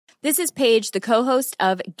This is Paige, the co-host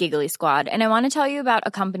of Giggly Squad, and I want to tell you about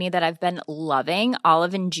a company that I've been loving,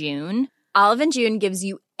 Olive and June. Olive and June gives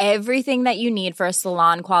you everything that you need for a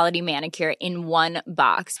salon-quality manicure in one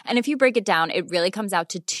box. And if you break it down, it really comes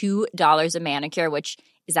out to $2 a manicure, which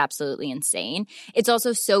is absolutely insane. It's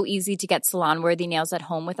also so easy to get salon-worthy nails at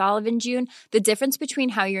home with Olive and June. The difference between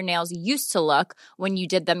how your nails used to look when you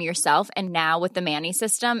did them yourself and now with the Mani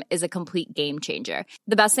system is a complete game changer.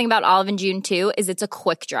 The best thing about Olive and June, too, is it's a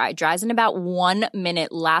quick dry. Dries in about 1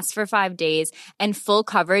 minute, lasts for 5 days, and full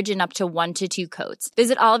coverage in up to 1 to 2 coats.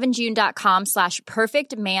 Visit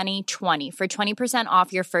oliveandjune.com/perfectmani20 for 20%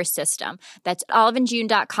 off your first system. That's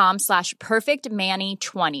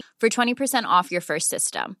oliveandjune.com/perfectmani20 for 20% off your first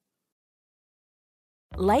system.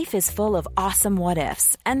 Life is full of awesome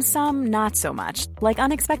what-ifs, and some not so much, like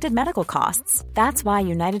unexpected medical costs. That's why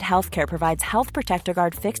United Healthcare provides Health Protector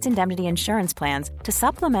Guard fixed indemnity insurance plans to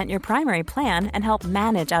supplement your primary plan and help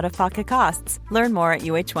manage out-of-pocket costs. Learn more at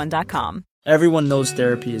uh1.com. Everyone knows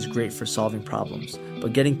therapy is great for solving problems,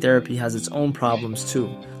 but getting therapy has its own problems too,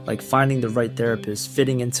 like finding the right therapist,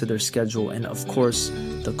 fitting into their schedule, and of course,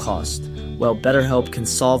 the cost. Well, BetterHelp can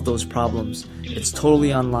solve those problems. It's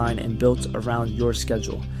totally online and built around your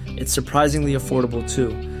schedule. It's surprisingly affordable too.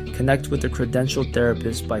 Connect with a credentialed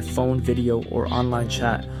therapist by phone, video, or online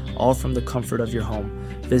chat, all from the comfort of your home.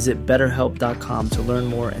 Visit BetterHelp.com to learn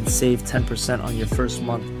more and save 10% on your first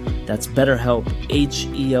month. That's BetterHelp,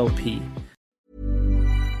 H-E-L-P.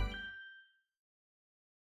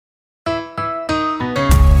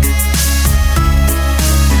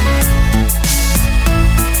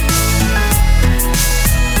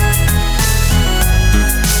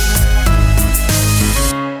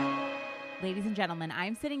 Ladies and gentlemen,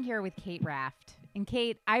 I'm sitting here with Cait Raft. And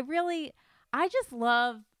Cait, I just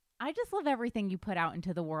love everything you put out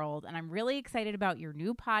into the world. And I'm really excited about your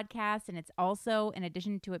new podcast. And it's also, in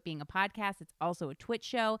addition to it being a podcast, it's also a Twitch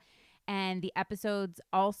show. And the episodes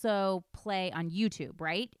also play on YouTube,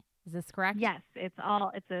 right? Is this correct? Yes, it's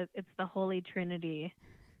the holy trinity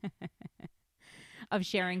of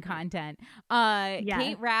sharing content. Yes.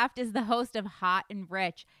 Cait Raft is the host of Hot and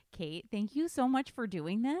Rich. Cait, thank you so much for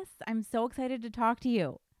doing this. I'm so excited to talk to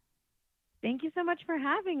you. Thank you so much for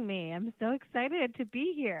having me. I'm so excited to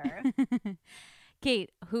be here.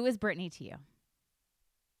 Cait, who is Brittany to you?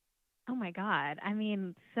 Oh my God. I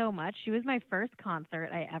mean, so much. She was my first concert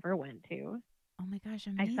I ever went to. Oh my gosh,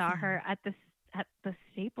 amazing. I saw her at the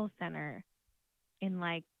Staples Center in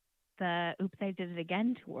like the Oops, I Did It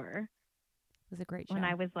Again tour. It was a great show. When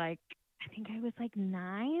I think I was like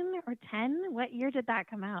 9 or 10. What year did that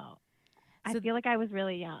come out? So I feel like I was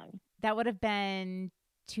really young. That would have been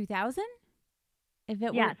 2000?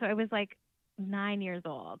 So I was like 9 years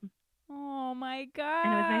old. Oh my God.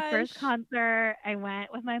 And it was my first concert. I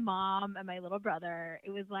went with my mom and my little brother.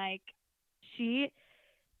 It was like, she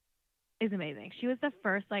is amazing. She was the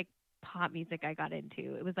first like pop music I got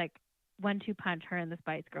into. It was like 1-2 Punch, her and the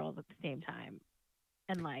Spice Girls at the same time.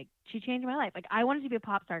 And like, she changed my life. Like, I wanted to be a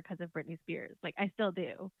pop star because of Britney Spears. Like, I still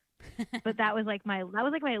do. But that was like my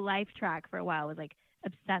life track for a while. Was like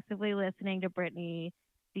obsessively listening to Britney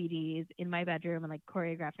CDs in my bedroom and like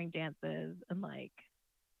choreographing dances and like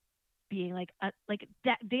being like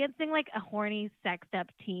dancing like a horny sexed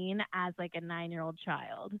up teen as like a 9-year-old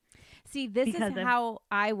child. See, this is how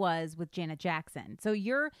I was with Janet Jackson. So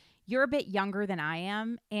you're a bit younger than I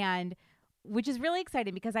am, and which is really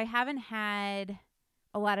exciting because I haven't had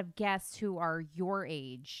a lot of guests who are your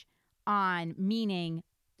age on, meaning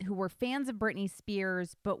who were fans of Britney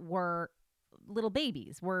Spears but were little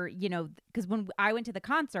babies, because when I went to the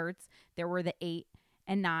concerts, there were the 8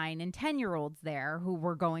 and 9 and 10-year-olds there who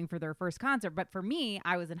were going for their first concert. But for me,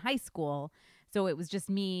 I was in high school, so it was just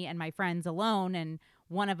me and my friends alone, and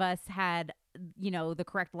one of us had the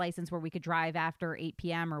correct license where we could drive after 8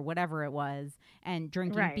 p.m. or whatever it was, and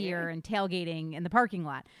drinking beer and tailgating in the parking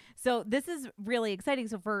lot. So this is really exciting.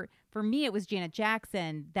 So for me, it was Janet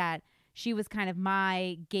Jackson, that she was kind of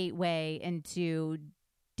my gateway into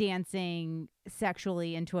dancing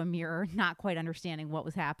sexually into a mirror, not quite understanding what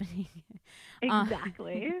was happening.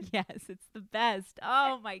 Exactly. Yes, it's the best.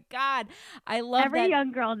 Oh my God. I love every that. Every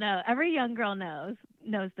young girl knows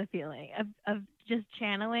the feeling of just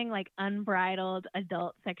channeling like unbridled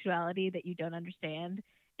adult sexuality that you don't understand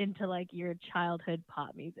into like your childhood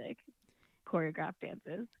pop music choreographed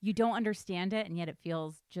dances. You don't understand it, and yet it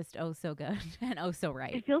feels just oh so good and oh so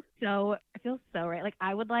right. It feels so right. Like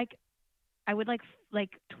I would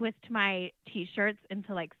twist my t-shirts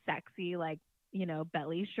into like sexy like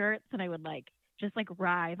belly shirts, and I would like just like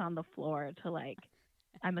writhe on the floor to like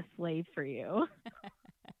I'm a slave for you.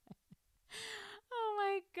 Oh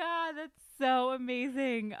my God, that's so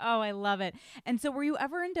amazing. Oh, I love it. And so were you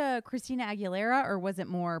ever into Christina Aguilera or was it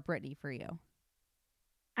more Britney for you?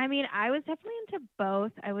 I mean, I was definitely into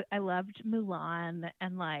both. I loved Mulan,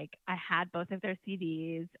 and like I had both of their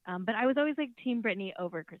CDs. But I was always like Team Britney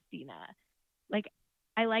over Christina. Like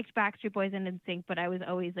I liked Backstreet Boys and NSYNC, but I was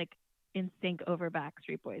always like NSYNC over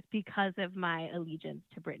Backstreet Boys because of my allegiance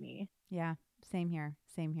to Britney. Yeah, same here.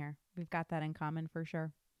 Same here. We've got that in common for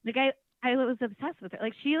sure. Like I was obsessed with her.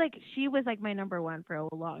 She was like my number one for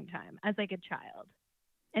a long time as like a child.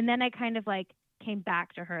 And then I kind of like came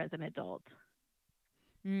back to her as an adult.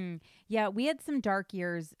 Yeah, we had some dark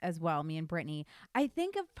years as well, me and Brittany. I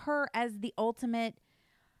think of her as the ultimate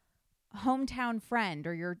hometown friend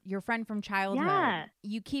or your friend from childhood. Yeah.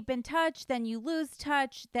 You keep in touch, then you lose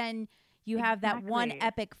touch, then you have that one Exactly.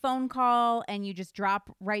 epic phone call and you just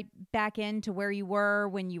drop right back into where you were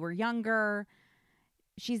when you were younger.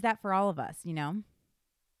 She's that for all of us, you know?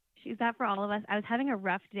 She's that for all of us. I was having a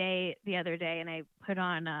rough day the other day and I put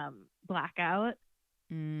on Blackout.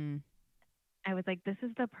 Mm. I was like, this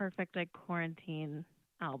is the perfect like quarantine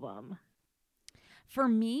album. For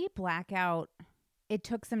me, Blackout, it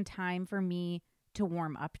took some time for me to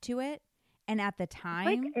warm up to it. And at the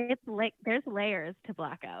time, It's like there's layers to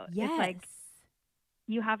Blackout. yes. It's like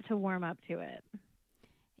you have to warm up to it.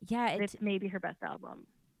 Yeah, It's maybe her best album.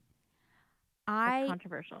 I It's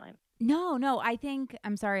controversial. No, I think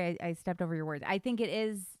I'm sorry I stepped over your words. I think it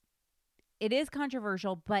is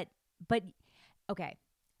controversial, but okay.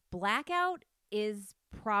 Blackout is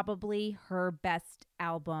probably her best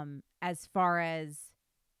album as far as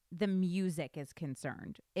the music is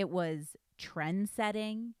concerned. It was trend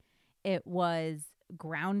setting, it was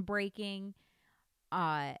groundbreaking,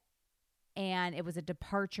 and it was a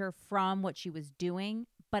departure from what she was doing,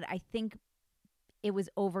 but I think it was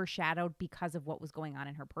overshadowed because of what was going on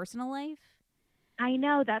in her personal life. I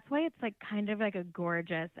know. That's why it's like kind of like a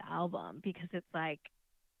gorgeous album because it's like,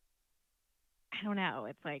 I don't know.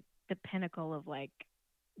 It's like the pinnacle of like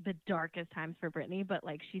the darkest times for Britney, but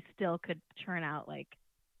like she still could churn out like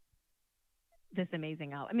this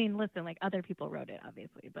amazing album. I mean, listen, like other people wrote it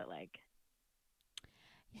obviously, but like,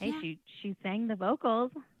 hey, she sang the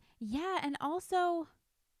vocals. Yeah, and also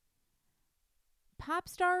pop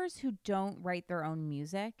stars who don't write their own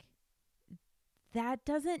music, that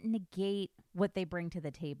doesn't negate what they bring to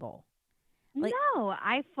the table. Like, no,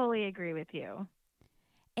 I fully agree with you.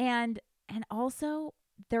 And also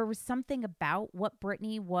there was something about what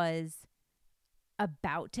Britney was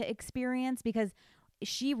about to experience because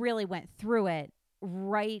she really went through it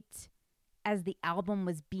right as the album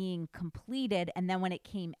was being completed. And then when it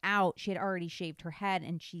came out, she had already shaved her head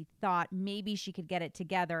and she thought maybe she could get it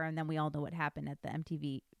together. And then we all know what happened at the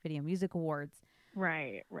MTV Video Music Awards.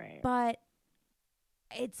 Right. But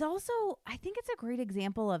it's also, I think it's a great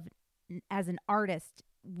example of, as an artist,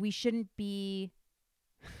 we shouldn't be,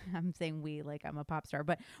 I'm saying we like I'm a pop star,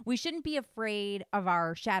 but we shouldn't be afraid of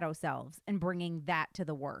our shadow selves and bringing that to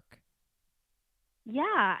the work.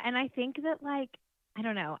 Yeah. And I think that like, I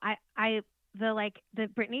don't know. The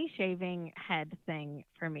Britney shaving head thing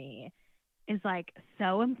for me is like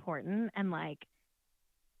so important. And like,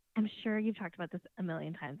 I'm sure you've talked about this a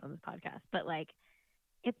million times on this podcast, but like,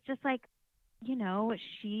 it's just like, you know,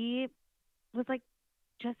 she was like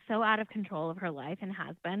just so out of control of her life and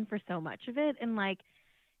has been for so much of it. And like,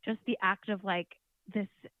 just the act of like this,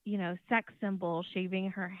 you know, sex symbol shaving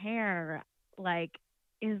her hair, like,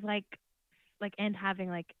 is like, and having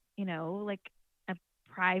like, you know, like a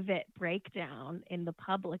private breakdown in the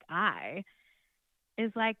public eye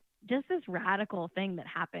is like just this radical thing that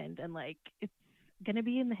happened. And like, it's going to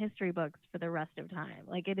be in the history books for the rest of time.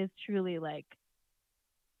 Like, it is truly like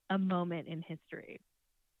a moment in history.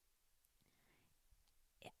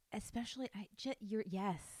 Especially,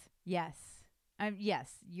 yes,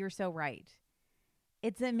 you're so right.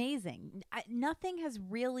 It's amazing. Nothing has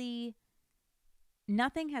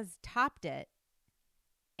topped it.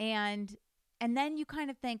 And then you kind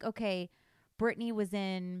of think, okay, Britney was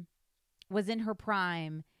in her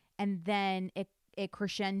prime, and then it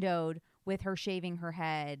crescendoed with her shaving her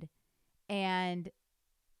head, and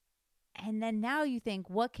then now you think,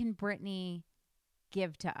 what can Britney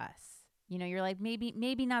give to us? You know, you're like,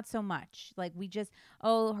 maybe not so much. Like, we just,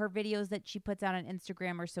 her videos that she puts out on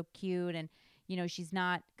Instagram are so cute. And, you know, she's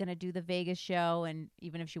not going to do the Vegas show. And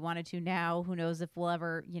even if she wanted to now, who knows if we'll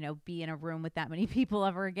ever, you know, be in a room with that many people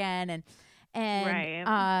ever again. And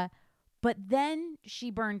Right. but then she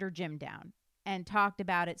burned her gym down and talked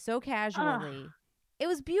about it so casually. Ugh. It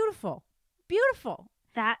was beautiful. Beautiful.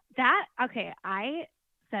 Okay. I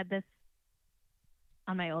said this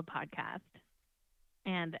on my old podcast,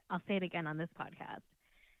 and I'll say it again on this podcast.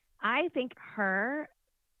 I think her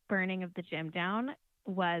burning of the gym down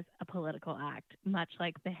was a political act, much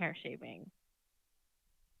like the hair shaving.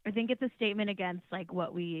 I think it's a statement against like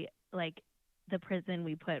what we like the prison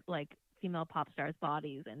we put like female pop stars'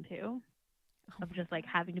 bodies into, of just like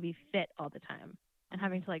having to be fit all the time and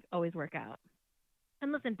having to like always work out.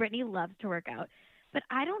 And listen, Brittany loves to work out, but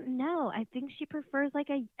I don't know. I think she prefers like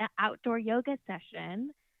a outdoor yoga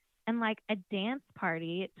session and like a dance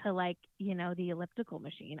party to like, the elliptical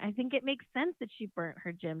machine. I think it makes sense that she burnt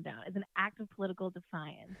her gym down as an act of political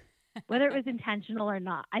defiance, whether it was intentional or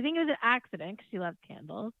not. I think it was an accident because she loves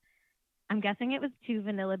candles. I'm guessing it was two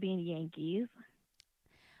Vanilla Bean Yankees.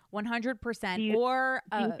 100%. Do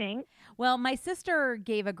you think? Well, my sister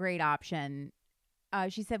gave a great option.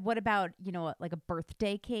 She said, what about, like a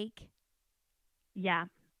birthday cake? Yeah.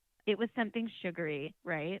 It was something sugary,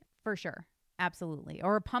 right? For sure. Absolutely.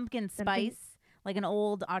 Or a pumpkin spice, like an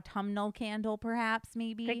old autumnal candle, perhaps,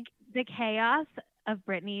 maybe. The chaos of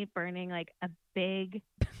Brittany burning like a big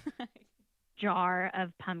jar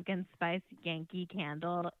of pumpkin spice Yankee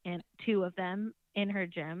candle, and two of them in her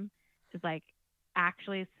gym, is like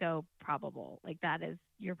actually so probable. Like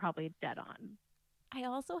you're probably dead on. I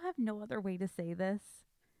also have no other way to say this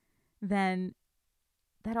than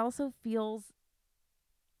that also feels,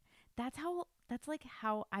 that's like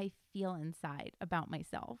how I feel inside about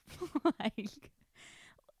myself.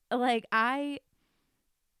 like I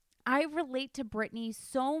relate to Brittany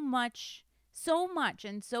so much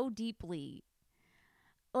and so deeply.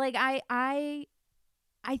 Like I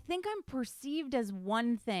think I'm perceived as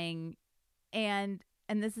one thing, and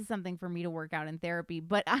this is something for me to work out in therapy,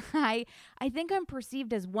 but I think I'm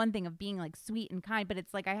perceived as one thing of being like sweet and kind, but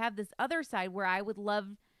it's like I have this other side where I would love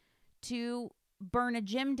to burn a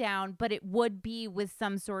gym down, but it would be with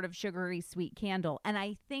some sort of sugary sweet candle. And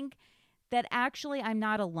I think that actually I'm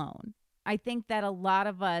not alone. I think that a lot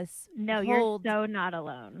of us you're so not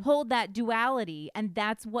alone. Hold that duality, and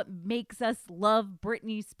that's what makes us love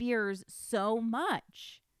Britney Spears so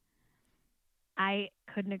much. I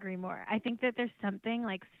couldn't agree more. I think that there's something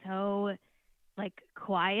like so like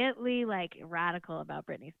quietly like radical about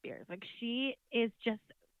Britney Spears. Like she is just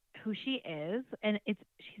who she is, and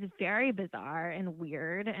she's very bizarre and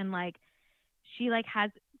weird, and like she like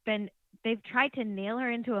has been, they've tried to nail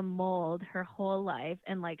her into a mold her whole life,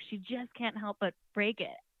 and like she just can't help but break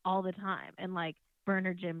it all the time and like burn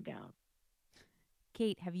her gym down.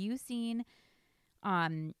 Cait, have you seen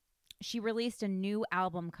she released a new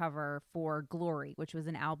album cover for Glory, which was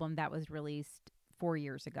an album that was released 4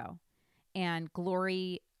 years ago. And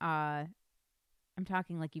Glory, I'm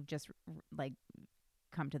talking like you've just like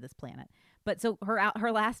come to this planet. But so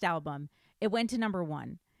her last album, it went to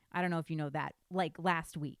 #1. I don't know if you know that, like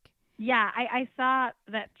last week. Yeah, I saw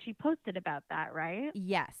that she posted about that, right?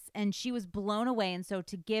 Yes. And she was blown away. And so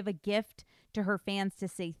to give a gift to her fans to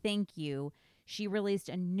say thank you, she released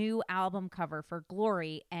a new album cover for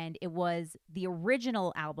Glory, and it was the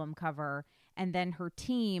original album cover, and then her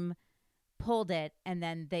team pulled it, and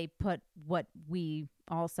then they put what we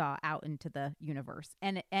all saw out into the universe.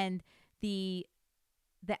 And the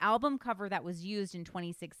album cover that was used in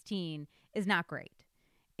 2016 is not great.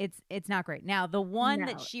 It's not great. Now, the one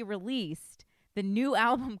that she released, the new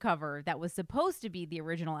album cover that was supposed to be the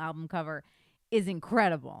original album cover, is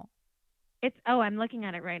incredible. I'm looking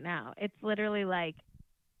at it right now. It's literally like,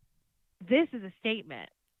 this is a statement.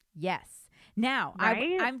 Yes. Now,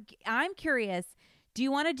 right? I'm curious, do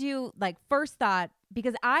you want to do like first thought,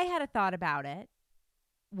 because I had a thought about it,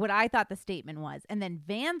 what I thought the statement was, and then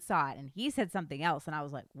Van saw it and he said something else, and I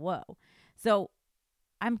was like, whoa. So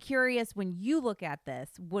I'm curious, when you look at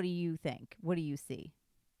this, what do you think? What do you see?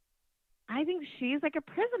 I think she's like a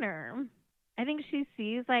prisoner. I think she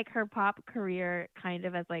sees like her pop career kind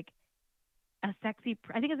of as like a sexy,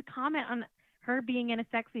 I think it's a comment on her being in a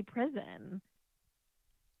sexy prison.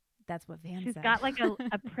 That's what Van She's said. got like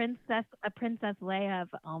a princess Leia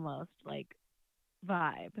almost like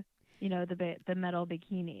vibe, the metal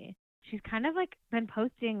bikini. She's kind of like been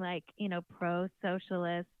posting like,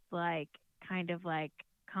 pro-socialist, like kind of like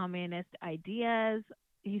communist ideas.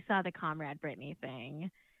 You saw the Comrade Britney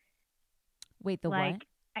thing. Wait, the what?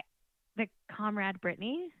 The Comrade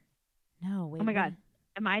Britney? No, wait. Oh my God.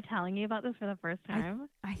 Am I telling you about this for the first time?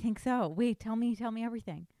 I think so. Wait, tell me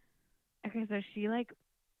everything. Okay, so she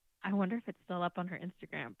I wonder if it's still up on her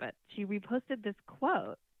Instagram, but she reposted this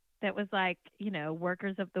quote that was like,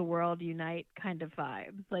 workers of the world unite kind of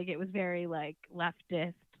vibes. Like it was very like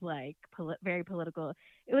leftist, like very political.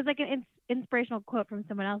 It was like an inspirational quote from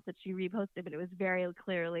someone else that she reposted, but it was very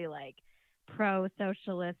clearly like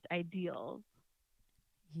pro-socialist ideals.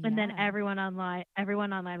 And then Yeah. everyone online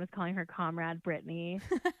was calling her Comrade Brittany.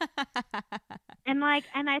 And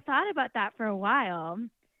I thought about that for a while,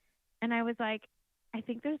 and I was like, I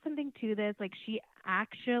think there's something to this. Like, she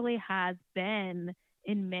actually has been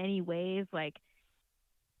in many ways like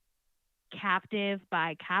captive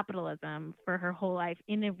by capitalism for her whole life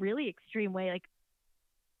in a really extreme way, like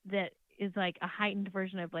that is like a heightened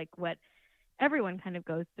version of like what everyone kind of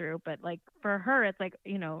goes through. But like for her, it's like,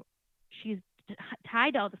 she's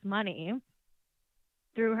tied to all this money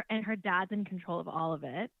through her, and her dad's in control of all of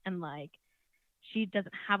it, and like she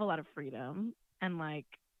doesn't have a lot of freedom, and like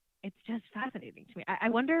it's just fascinating to me. I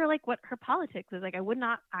wonder like what her politics is like. I would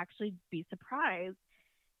not actually be surprised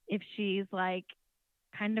if she's like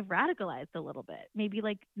kind of radicalized a little bit, maybe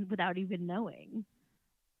like without even knowing.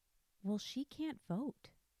 Well, she can't vote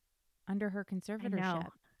under her I conservatorship. know.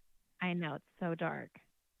 I know. It's so dark.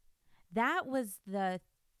 That was the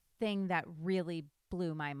thing that really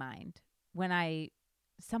blew my mind when I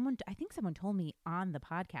think someone told me on the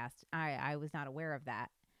podcast. I was not aware of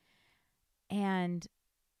that. And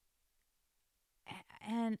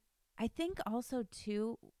I think also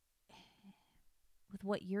too, with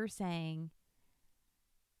what you're saying,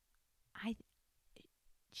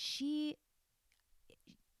 she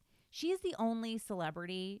is the only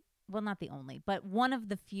celebrity, well, not the only, but one of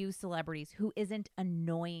the few celebrities who isn't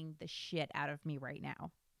annoying the shit out of me right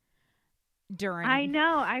now. I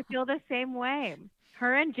know. I feel the same way.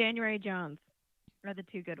 Her and January Jones are the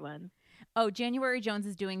two good ones. Oh, January Jones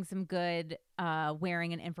is doing some good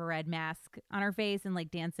wearing an infrared mask on her face and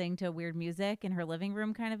like dancing to weird music in her living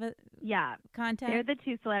room kind of a content. They're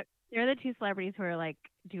the two celebrities who are like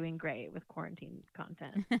doing great with quarantine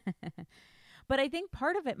content. But I think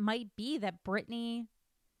part of it might be that Britney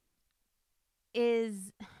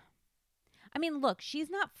is, I mean, look, she's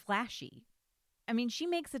not flashy. I mean, she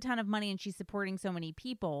makes a ton of money and she's supporting so many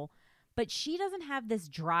people, but she doesn't have this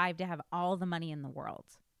drive to have all the money in the world.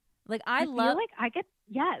 Like I agree. I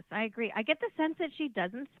get the sense that she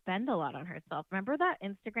doesn't spend a lot on herself. Remember that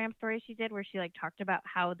Instagram story she did where she like talked about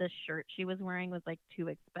how the shirt she was wearing was like too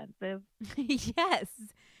expensive? Yes.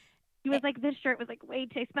 She was like, this shirt was like I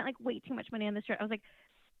spent like way too much money on this shirt. I was like,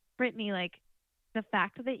 Brittany, like the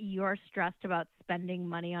fact that you're stressed about spending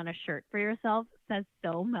money on a shirt for yourself says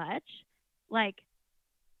so much. Like,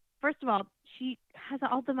 first of all, she has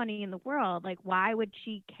all the money in the world. Like, why would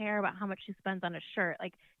she care about how much she spends on a shirt?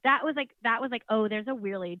 Like, that was like, oh, there's a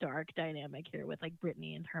really dark dynamic here with like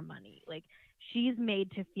Britney and her money. Like, she's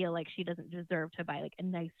made to feel like she doesn't deserve to buy like a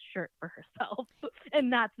nice shirt for herself.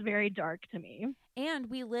 And that's very dark to me. And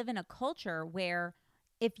we live in a culture where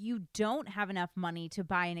if you don't have enough money to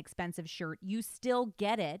buy an expensive shirt, you still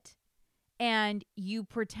get it and you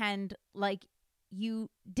pretend like you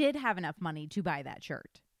did have enough money to buy that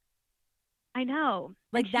shirt. I know.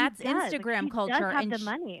 Like that's Instagram like, culture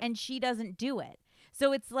and she doesn't do it.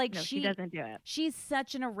 So it's like she doesn't do it. She's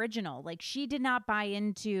such an original. Like she did not buy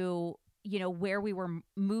into, where we were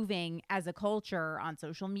moving as a culture on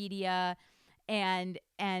social media and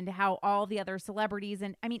how all the other celebrities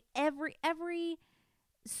and I mean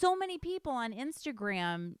so many people on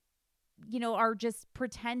Instagram, are just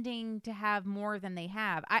pretending to have more than they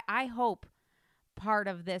have. I hope part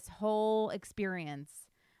of this whole experience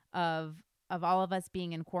of all of us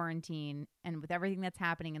being in quarantine and with everything that's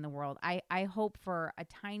happening in the world, I hope for a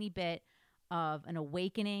tiny bit of an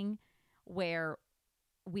awakening where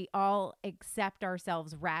we all accept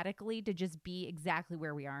ourselves radically to just be exactly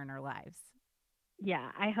where we are in our lives.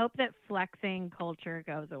 Yeah, I hope that flexing culture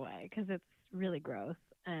goes away because it's really gross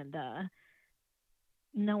and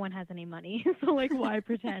no one has any money, so like why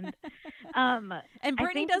pretend? And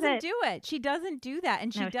Britney doesn't do it. She doesn't do that,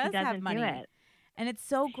 and she does have money, and it's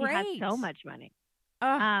so great. She has so much money.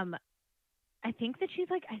 I think that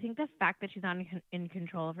I think the fact that she's not in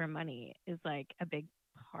control of her money is like a big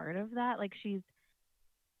part of that. Like I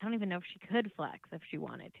don't even know if she could flex if she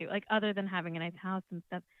wanted to, like other than having a nice house and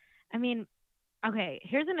stuff. I mean, okay,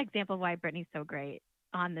 here's an example of why Britney's so great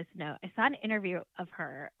on this note. I saw an interview of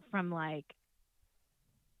her from like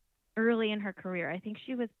early in her career. I think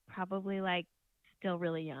she was probably like still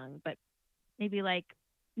really young, but maybe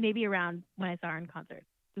around when I saw her in concert,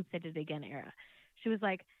 Oops, I Did It Again era. She was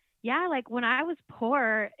like, yeah, like when I was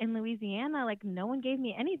poor in Louisiana, like no one gave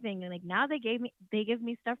me anything. And like now they give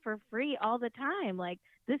me stuff for free all the time. Like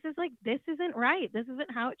this isn't right. This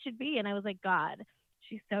isn't how it should be. And I was like, God,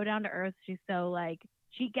 she's so down to earth. She's so like,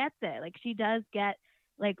 she gets it. Like she does get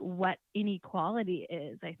like what inequality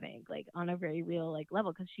is, I think, like on a very real like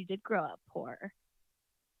level, because she did grow up poor.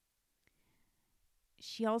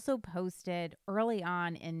 She also posted early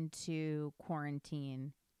on into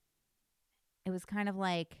quarantine it was kind of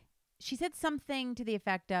like, she said something to the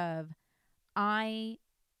effect of, I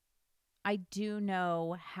do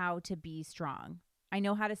know how to be strong. I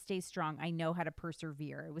know how to stay strong. I know how to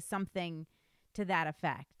persevere. It was something to that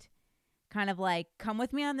effect. Kind of like, come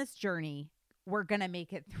with me on this journey. We're going to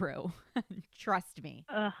make it through. Trust me.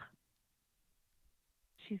 Ugh.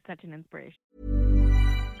 She's such an inspiration.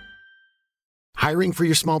 Hiring for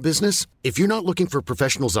your small business? If you're not looking for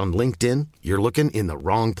professionals on LinkedIn, you're looking in the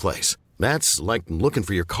wrong place. That's like looking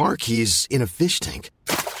for your car keys in a fish tank.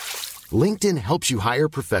 LinkedIn helps you hire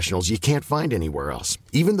professionals you can't find anywhere else,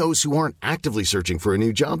 even those who aren't actively searching for a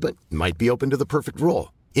new job but might be open to the perfect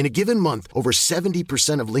role. In a given month, over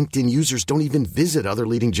 70% of LinkedIn users don't even visit other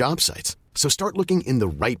leading job sites. So start looking in the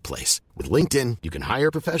right place. With LinkedIn, you can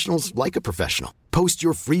hire professionals like a professional. Post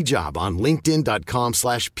your free job on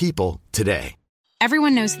linkedin.com/people today.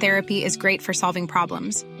 Everyone knows therapy is great for solving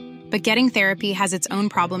problems, but getting therapy has its own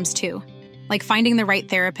problems too, like finding the right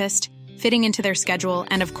therapist, fitting into their schedule,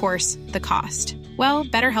 and of course, the cost. Well,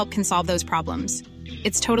 BetterHelp can solve those problems.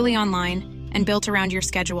 It's totally online and built around your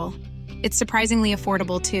schedule. It's surprisingly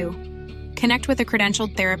affordable too. Connect with a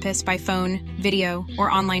credentialed therapist by phone, video,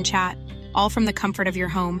 or online chat, all from the comfort of your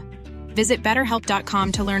home. Visit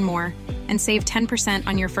BetterHelp.com to learn more and save 10%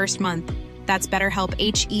 on your first month. That's BetterHelp,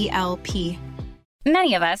 H-E-L-P.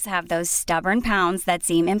 Many of us have those stubborn pounds that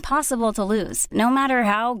seem impossible to lose, no matter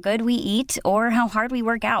how good we eat or how hard we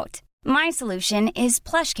work out. My solution is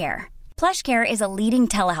PlushCare. PlushCare is a leading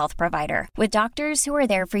telehealth provider with doctors who are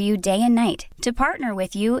there for you day and night to partner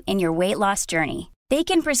with you in your weight loss journey. They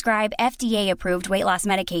can prescribe FDA-approved weight loss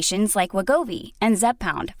medications like Wegovy and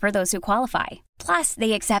Zepbound for those who qualify. Plus,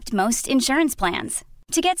 they accept most insurance plans.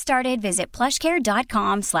 To get started, visit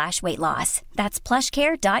plushcare.com/weightloss. That's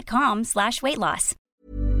plushcare.com/weightloss.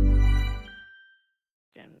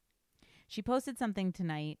 She posted something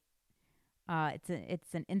tonight. It's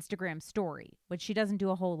an Instagram story, which she doesn't do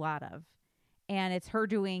a whole lot of. And it's her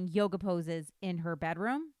doing yoga poses in her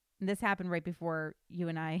bedroom. And this happened right before you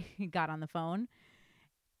and I got on the phone.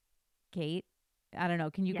 Cait, I don't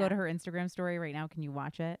know. Can you go to her Instagram story right now? Can you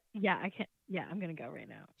watch it? Yeah, I can. Yeah, I'm going to go right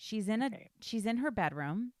now. She's in her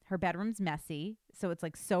bedroom. Her bedroom's messy, so it's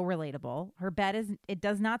like so relatable. It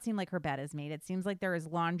does not seem like her bed is made. It seems like there is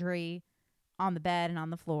laundry on the bed and on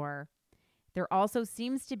the floor. There also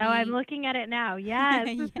seems to be... Oh, I'm looking at it now.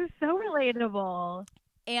 Yes, this is so relatable.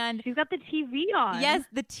 And she's got the TV on. Yes,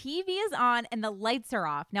 the TV is on and the lights are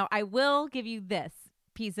off. Now, I will give you this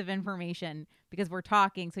piece of information because we're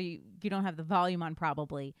talking, so you don't have the volume on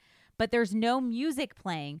probably. But there's no music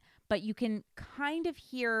playing, but you can kind of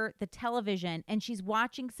hear the television, and she's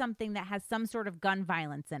watching something that has some sort of gun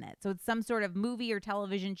violence in it. So it's some sort of movie or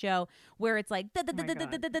television show where it's like da da da da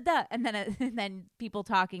da da da da, and then people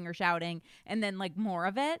talking or shouting, and then like more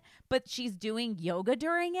of it. But she's doing yoga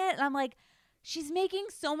during it, and I'm like, she's making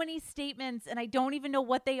so many statements, and I don't even know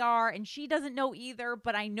what they are, and she doesn't know either.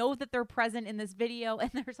 But I know that they're present in this video, and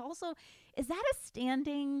there's also, is that a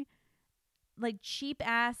standing, like cheap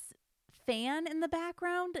ass fan in the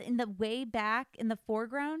background, in the way back in the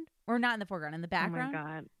foreground, or not in the foreground, in the background? Oh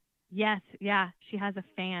my God. Yes. Yeah. She has a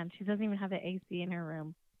fan. She doesn't even have the AC in her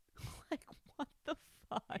room. Like, what the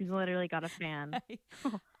fuck? She's literally got a fan.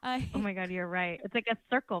 Oh my God. You're right. It's like a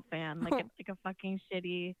circle fan. Like it's like a fucking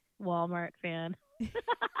shitty Walmart fan.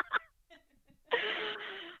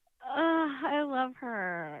 I love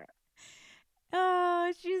her.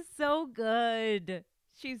 Oh, she's so good.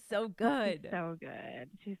 She's so good.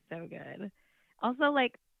 She's so good. Also,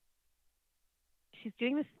 like, she's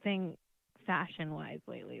doing this thing fashion-wise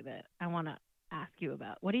lately that I want to ask you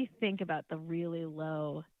about. What do you think about the really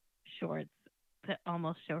low shorts that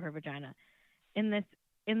almost show her vagina? In this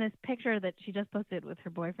picture that she just posted with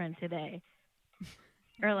her boyfriend today,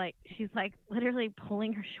 or like she's like literally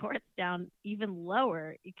pulling her shorts down even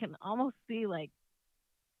lower. You can almost see like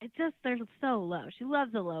they're so low. She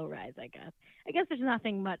loves a low rise, I guess. I guess there's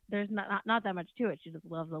nothing much. There's not that much to it. She just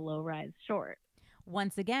loves a low rise short.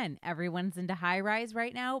 Once again, everyone's into high rise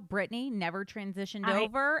right now. Brittany never transitioned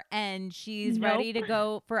over, and she's ready to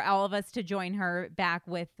go for all of us to join her back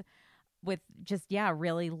with just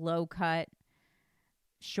really low cut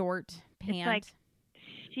short pant. It's like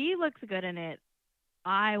she looks good in it.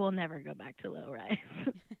 I will never go back to low rise.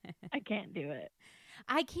 I can't do it.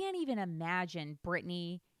 I can't even imagine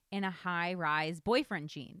Brittany in a high rise boyfriend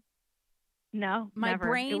jean. No,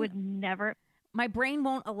 never. It would never. My brain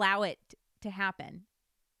won't allow it to happen.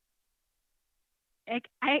 I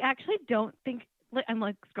actually don't think. I'm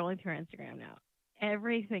like scrolling through her Instagram now.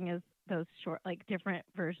 Everything is those short, like different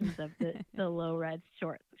versions of the low rise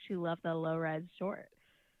shorts. She loved the low rise short.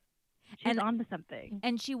 She's onto something.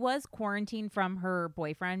 And she was quarantined from her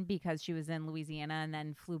boyfriend because she was in Louisiana and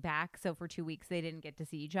then flew back. So for 2 weeks, they didn't get to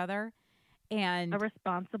see each other. And a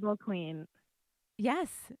responsible queen. Yes,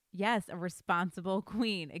 a responsible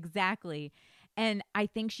queen. Exactly. And I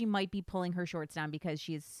think she might be pulling her shorts down because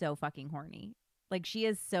she is so fucking horny. Like, she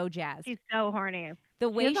is so jazzed. She's so horny. The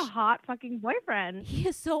way she has a hot fucking boyfriend. He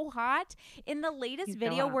is so hot. In the latest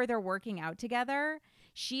video where they're working out together,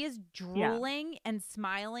 she is drooling and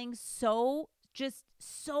smiling so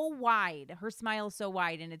wide. Her smile is so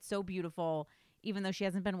wide and it's so beautiful, even though she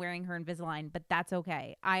hasn't been wearing her Invisalign, but that's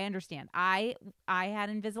okay. I understand. I had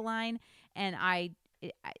Invisalign and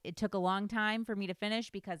it took a long time for me to finish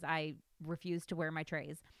because I refused to wear my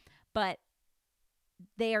trays. But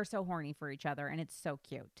they are so horny for each other and it's so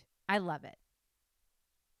cute. I love it.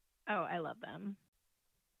 Oh, I love them.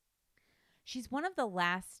 She's one of the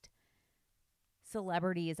last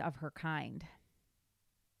celebrities of her kind.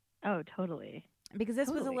 Oh, totally. Because this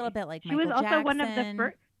was a little bit like she Michael was also Jackson. One of the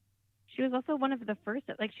first. She was also one of the first.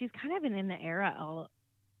 Like, she's kind of in the era all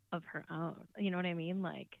of her own. You know what I mean?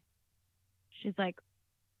 Like, she's like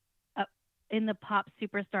in the pop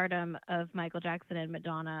superstardom of Michael Jackson and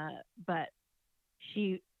Madonna, but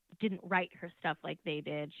she didn't write her stuff like they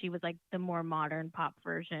did. She was like the more modern pop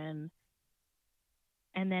version.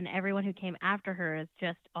 And then everyone who came after her is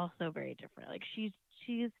just also very different. Like, she's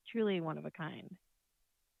truly one of a kind.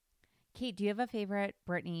 Cait, do you have a favorite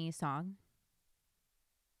Britney song?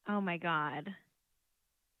 Oh my God.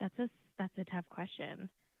 That's a tough question.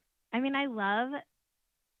 I love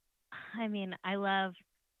the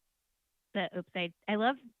I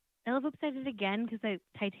love Upside It Again because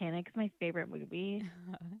Titanic is my favorite movie.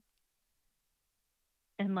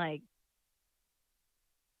 And like,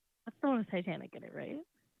 that's the one with Titanic in it, right?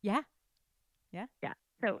 Yeah.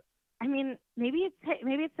 So maybe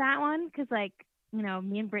it's that one because, like, you know,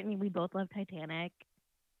 me and Brittany, we both love Titanic.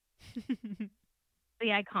 The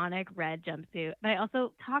iconic red jumpsuit. But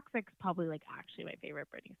Toxic's probably like actually my favorite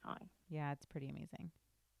Britney song. Yeah, it's pretty amazing.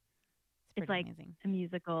 It's like amazing. A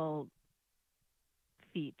musical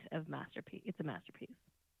feat of masterpiece. It's a masterpiece.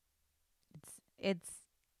 It's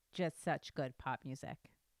just such good pop music.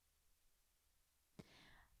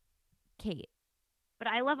 Cait. But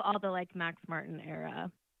I love all the like Max Martin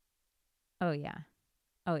era. Oh yeah.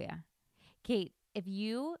 Cait, if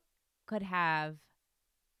you could have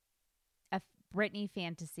a Britney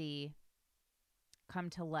fantasy come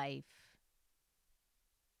to life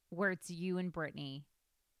where it's you and Britney,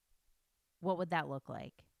 what would that look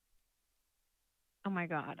like? Oh my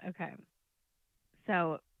God. Okay.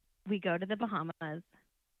 So we go to the Bahamas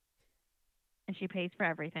and she pays for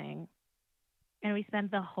everything. And we spend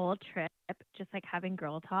the whole trip just like having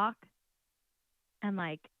girl talk and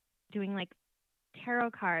like doing like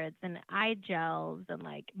tarot cards and eye gels and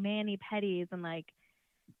like mani-pedis and like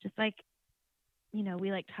just like, you know,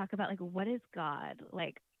 we like talk about like what is God?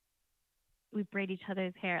 Like we braid each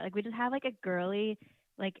other's hair. Like we just have like a girly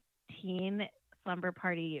like teen slumber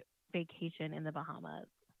party vacation in the Bahamas.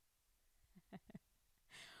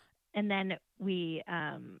 And then we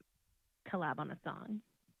collab on a song.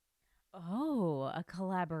 Oh, a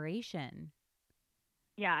collaboration.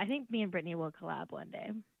 Yeah, I think me and Brittany will collab one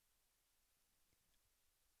day.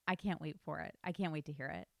 I can't wait for it. I can't wait to hear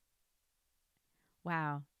it.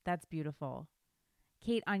 Wow, that's beautiful.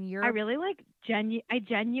 Cait, on your... I really like, I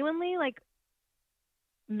genuinely like,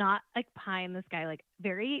 not like pie in the sky, like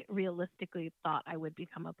very realistically thought I would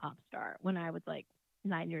become a pop star when I was like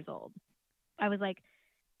 9 years old. I was like,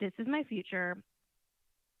 this is my future.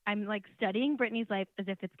 I'm like studying Britney's life as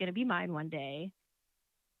if it's going to be mine one day.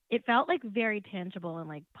 It felt like very tangible and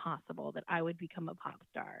like possible that I would become a pop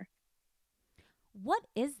star. What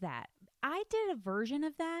is that? I did a version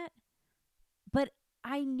of that, but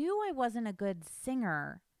I knew I wasn't a good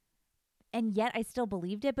singer, and yet I still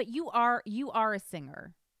believed it. But you are a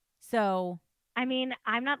singer. So, I mean,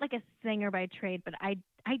 I'm not like a singer by trade, but I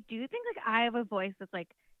do think like I have a voice that's like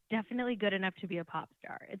definitely good enough to be a pop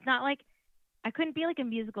star. It's not like I couldn't be like a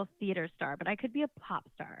musical theater star, but I could be a pop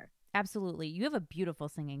star. Absolutely. You have a beautiful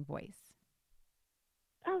singing voice.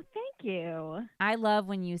 Oh, thank you. I love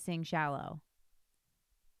when you sing Shallow.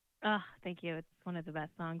 Oh, thank you. It's one of the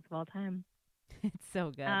best songs of all time. It's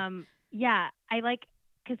so good. Yeah, I like,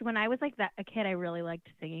 because when I was like a kid, I really liked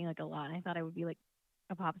singing like a lot. I thought I would be like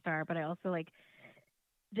a pop star, but I also like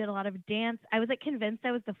did a lot of dance. I was like convinced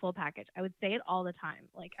I was the full package. I would say it all the time.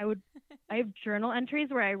 Like I have journal entries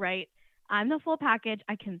where I write, I'm the full package.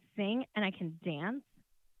 I can sing and I can dance.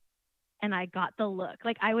 And I got the look.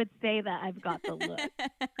 Like I would say that I've got the look.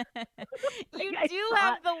 You do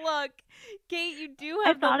have the look. Cait, you do I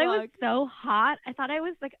have the thought I was look. so hot.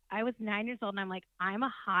 I was 9 years old, and I'm like, I'm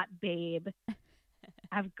a hot babe.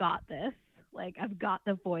 I've got this. Like, I've got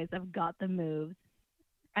the voice. I've got the moves.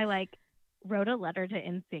 I like wrote a letter to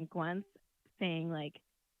NSYNC once saying like,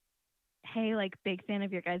 hey, like, big fan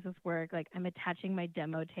of your guys' work. Like, I'm attaching my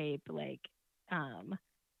demo tape. Like,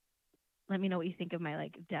 let me know what you think of my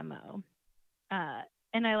like demo.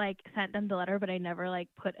 And I like sent them the letter, but I never like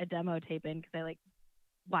put a demo tape in because I like,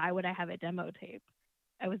 why would I have a demo tape?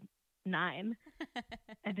 I was 9.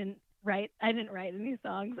 I didn't write any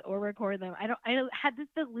songs or record them. I had this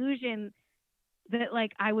delusion that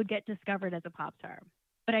like I would get discovered as a pop star,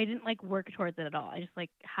 but I didn't like work towards it at all. I just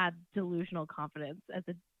like had delusional confidence as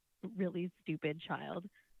a really stupid child.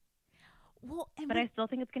 Well, but I still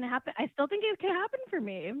think it's gonna happen. I still think it could happen for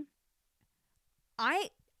me. I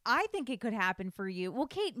think it could happen for you. Well,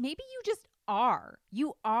 Cait, maybe you just are.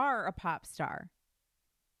 You are a pop star.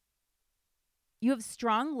 You have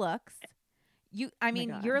strong looks.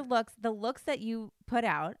 Your looks, the looks that you put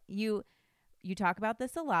out, you talk about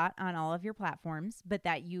this a lot on all of your platforms, but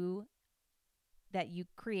that you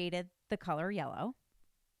created the color yellow.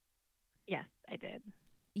 Yes, I did.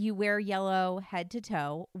 You wear yellow head to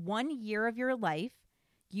toe. 1 year of your life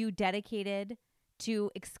you dedicated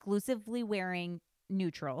to exclusively wearing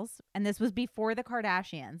neutrals. And this was before the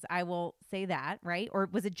Kardashians. I will say that, right? Or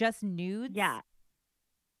was it just nudes? Yeah.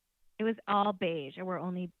 It was all beige. There were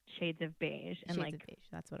only shades of beige. And shades like of beige.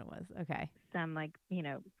 That's what it was. Okay. Some like,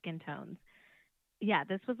 skin tones. Yeah,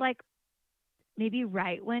 this was like maybe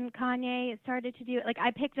right when Kanye started to do it. Like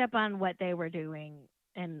I picked up on what they were doing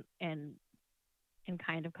and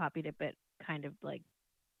kind of copied it, but kind of like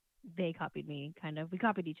they copied me, kind of. We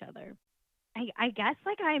copied each other. I guess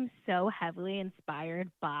like I'm so heavily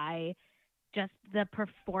inspired by just the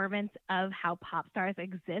performance of how pop stars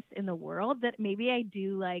exist in the world that maybe I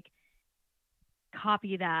do like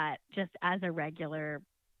copy that just as a regular,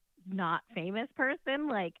 not famous person.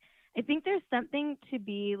 Like I think there's something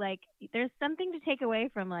to take away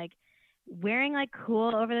from like wearing like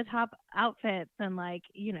cool over the top outfits and like,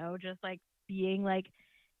 just like being like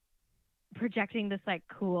projecting this like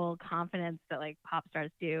cool confidence that like pop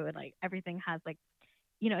stars do, and like everything has like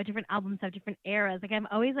different albums have different eras. Like I'm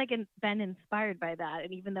always like been inspired by that,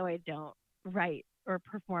 and even though I don't write or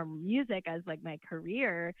perform music as like my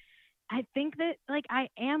career, I think that like I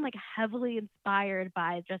am like heavily inspired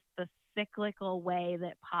by just the cyclical way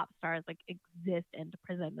that pop stars like exist and to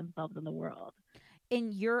present themselves in the world.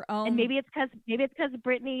 In your own, and maybe it's because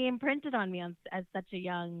Britney imprinted on me as such a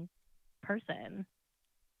young person.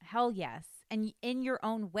 Hell yes. And in your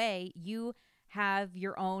own way, you have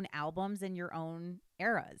your own albums and your own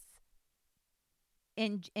eras.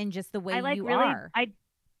 In just the way you are.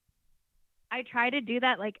 I try to do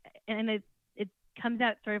that, like, and it comes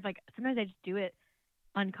out sort of like sometimes I just do it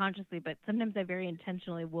unconsciously, but sometimes I very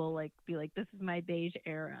intentionally will like be like, this is my beige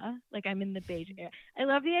era. Like I'm in the beige era. I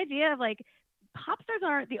love the idea of like pop stars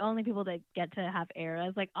aren't the only people that get to have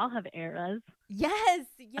eras. Like I'll have eras. Yes.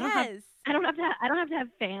 I don't have to have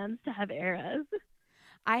fans to have eras.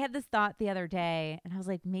 I had this thought the other day, and I was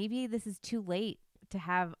like, maybe this is too late to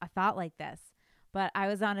have a thought like this. But I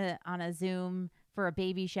was on a Zoom for a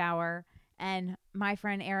baby shower, and my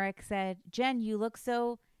friend Eric said, "Jen, you look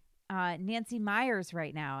so Nancy Meyers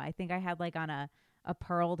right now." I think I had like on a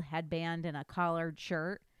pearled headband and a collared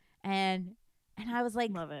shirt, and I was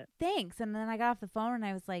like, love it. Thanks. And then I got off the phone and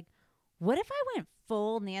I was like, what if I went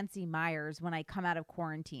full Nancy Meyers when I come out of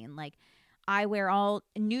quarantine? Like I wear all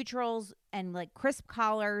neutrals and like crisp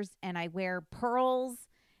collars, and I wear pearls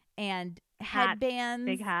and headbands,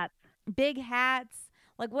 big hats.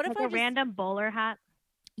 Like what if I a random bowler hat?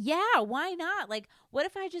 Yeah, why not? Like what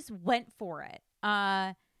if I just went for it?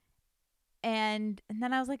 And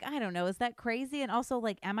then I was like, I don't know, is that crazy? And also,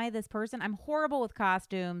 like, am I this person? I'm horrible with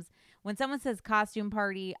costumes. When someone says costume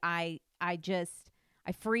party, I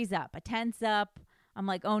freeze up. I tense up. I'm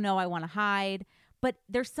like, oh no, I want to hide. But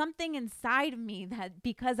there's something inside of me that,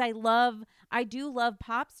 because I do love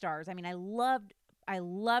pop stars. I mean, I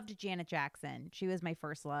loved Janet Jackson. She was my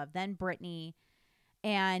first love. Then Britney.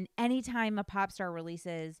 And anytime a pop star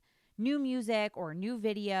releases new music or new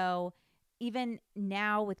video, even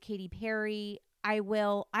now with Katy Perry, I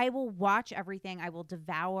will watch everything. I will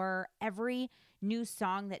devour every new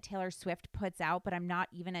song that Taylor Swift puts out, but I'm not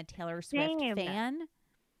even a Taylor Swift fan.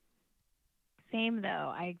 Same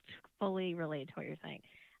though. I fully relate to what you're saying.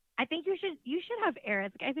 I think you should have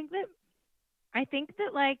eras. I think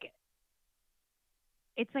that like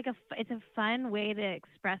it's like it's a fun way to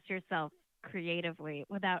express yourself creatively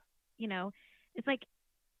without, it's like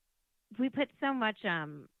we put so much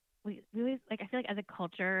we always like, I feel like as a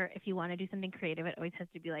culture, if you want to do something creative, it always has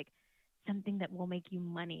to be like something that will make you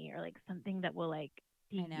money or like something that will like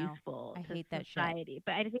be useful I to hate that society. shit.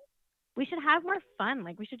 But I think we should have more fun.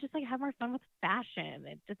 Like we should just like have more fun with fashion.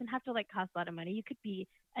 It doesn't have to like cost a lot of money. You could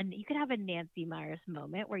have a Nancy Myers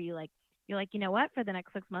moment where you're like, you know what? For the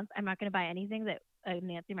next 6 months, I'm not going to buy anything that a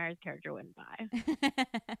Nancy Myers character wouldn't buy.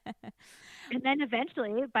 And then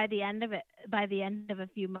eventually, by the end of a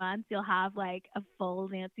few months, you'll have like a full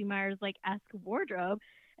Nancy Myers like esque wardrobe,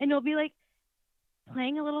 and you'll be like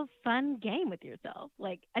playing a little fun game with yourself.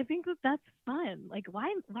 Like I think that's fun. Like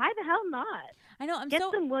why the hell not? I know. Get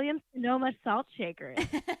some Williams Sonoma salt shakers.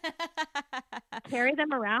 Carry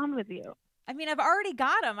them around with you. I mean, I've already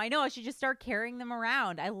got them. I know I should just start carrying them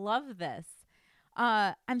around. I love this.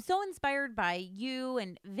 I'm so inspired by you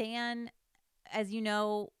and Van. As you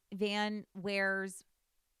know, Van wears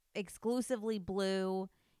exclusively blue.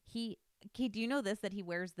 Kate, do you know this, that he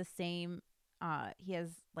wears the same, he has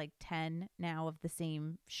like 10 now of the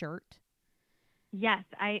same shirt? Yes,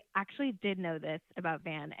 I actually did know this about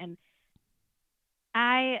Van, and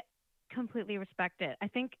I completely respect it. I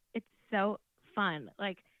think it's so fun.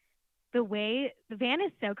 Like the way the Van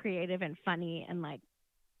is so creative and funny, and like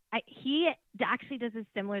he actually does a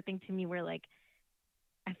similar thing to me where like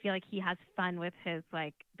I feel like he has fun with his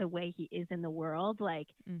like the way he is in the world. Like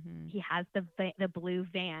he has the blue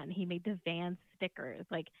van. He made the van stickers.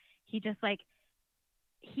 Like he just like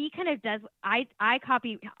he kind of does. I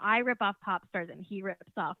rip off pop stars, and he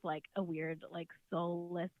rips off like a weird like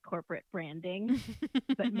soulless corporate branding,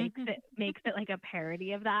 but makes it like a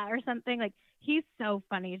parody of that or something. Like he's so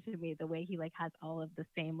funny to me the way he like has all of the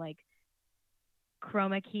same like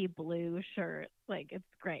chroma key blue shirt. Like it's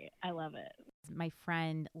great. I love it. My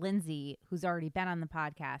friend Lindsay, who's already been on the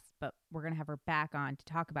podcast, but we're going to have her back on to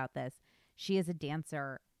talk about this. She is a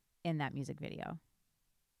dancer in that music video.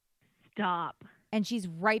 Stop. And she's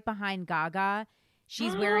right behind Gaga.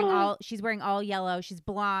 She's wearing all yellow. She's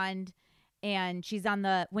blonde, and she's on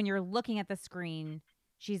when you're looking at the screen,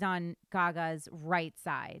 she's on Gaga's right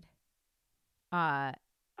side.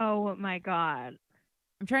 Oh my God.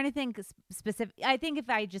 I'm trying to think specific. I think if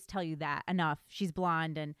I just tell you that enough, she's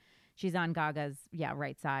blonde and she's on Gaga's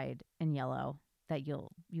right side in yellow, that you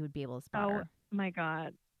would be able to spot her. Oh my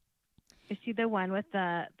God. Is she the one with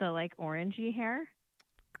the like orangey hair?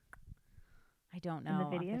 I don't know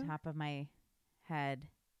off the top of my head.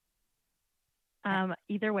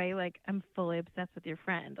 Either way, like I'm fully obsessed with your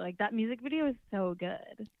friend. Like that music video is so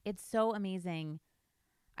good. It's so amazing.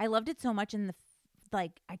 I loved it so much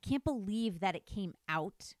I can't believe that it came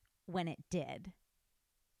out when it did.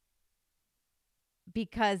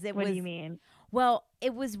 Because What do you mean? Well,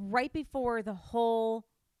 it was right before the whole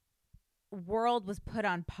world was put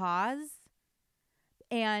on pause.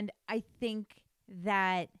 And I think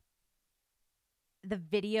that the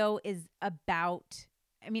video is about,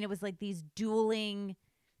 it was like these dueling,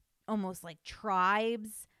 almost like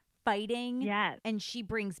tribes fighting. Yes. And she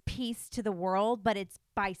brings peace to the world, but it's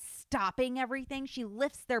by stopping everything. She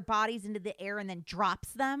lifts their bodies into the air and then drops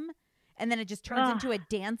them. And then it just turns into a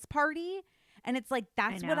dance party. And it's like,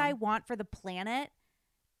 that's what I want for the planet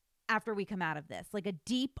after we come out of this. Like a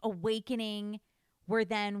deep awakening where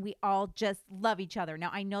then we all just love each other.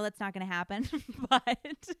 Now, I know that's not going to happen, but...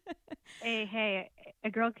 Hey,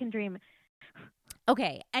 a girl can dream.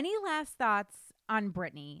 Okay, any last thoughts on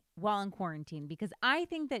Brittany while in quarantine? Because I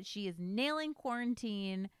think that she is nailing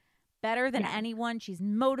quarantine better than anyone. She's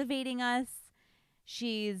motivating us.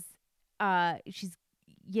 She's enticing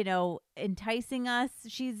us.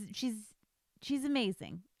 She's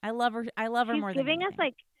amazing. I love her. I love her more than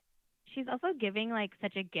anything. She's also giving like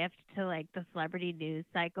such a gift to like the celebrity news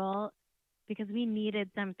cycle, because we needed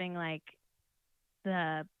something like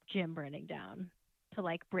the gym burning down to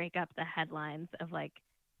like break up the headlines of like,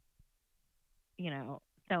 so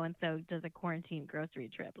and so does a quarantine grocery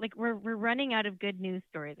trip. Like we're running out of good news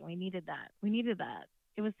stories, and we needed that.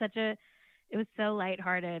 It was so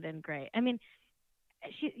lighthearted and great. I mean,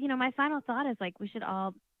 my final thought is like we should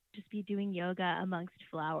all just be doing yoga amongst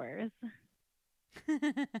flowers.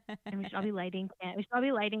 And we should all be lighting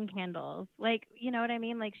candles. Like, you know what I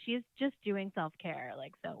mean? Like she's just doing self-care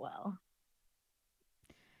like so well.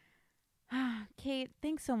 Cait,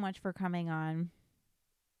 thanks so much for coming on.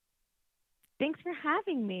 Thanks for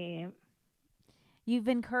having me. You've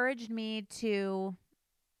encouraged me to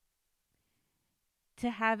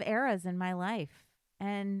have eras in my life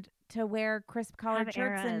and to wear crisp collared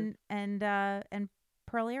shirts and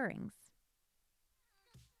pearl earrings.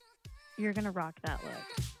 You're going to rock that look.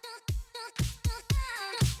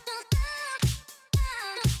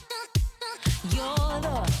 You're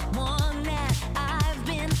the one that I've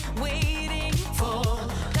been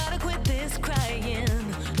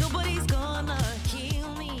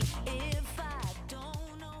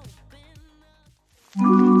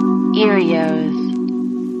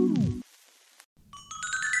Cheerios.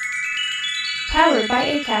 Powered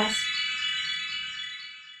by Acast.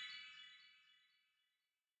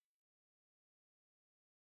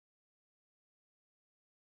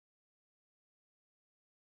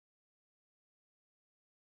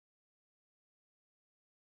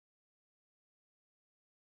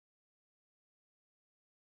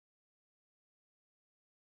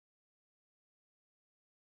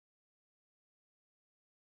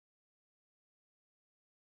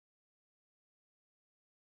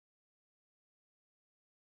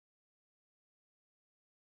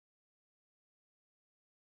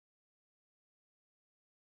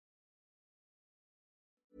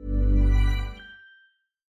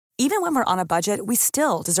 Even when we're on a budget, we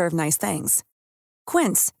still deserve nice things.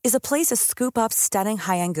 Quince is a place to scoop up stunning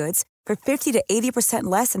high-end goods for 50 to 80%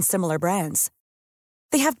 less than similar brands.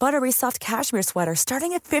 They have buttery soft cashmere sweaters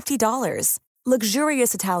starting at $50,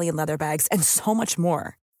 luxurious Italian leather bags, and so much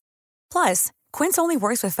more. Plus, Quince only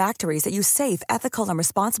works with factories that use safe, ethical, and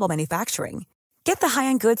responsible manufacturing. Get the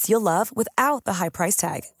high-end goods you'll love without the high price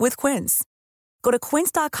tag with Quince. Go to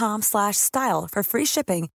quince.com/style for free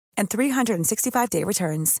shipping and 365-day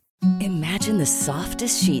returns. Imagine the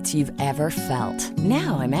softest sheets you've ever felt.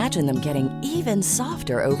 Now imagine them getting even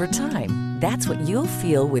softer over time. That's what you'll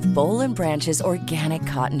feel with Boll & Branch's organic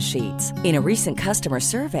cotton sheets. In a recent customer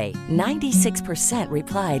survey, 96%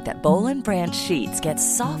 replied that Boll & Branch sheets get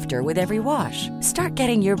softer with every wash. Start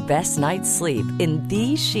getting your best night's sleep in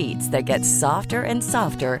these sheets that get softer and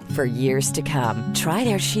softer for years to come. Try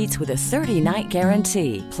their sheets with a 30-night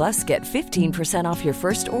guarantee. Plus, get 15% off your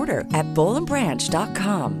first order at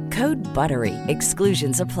bollandbranch.com. Code BUTTERY.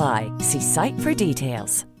 Exclusions apply. See site for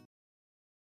details.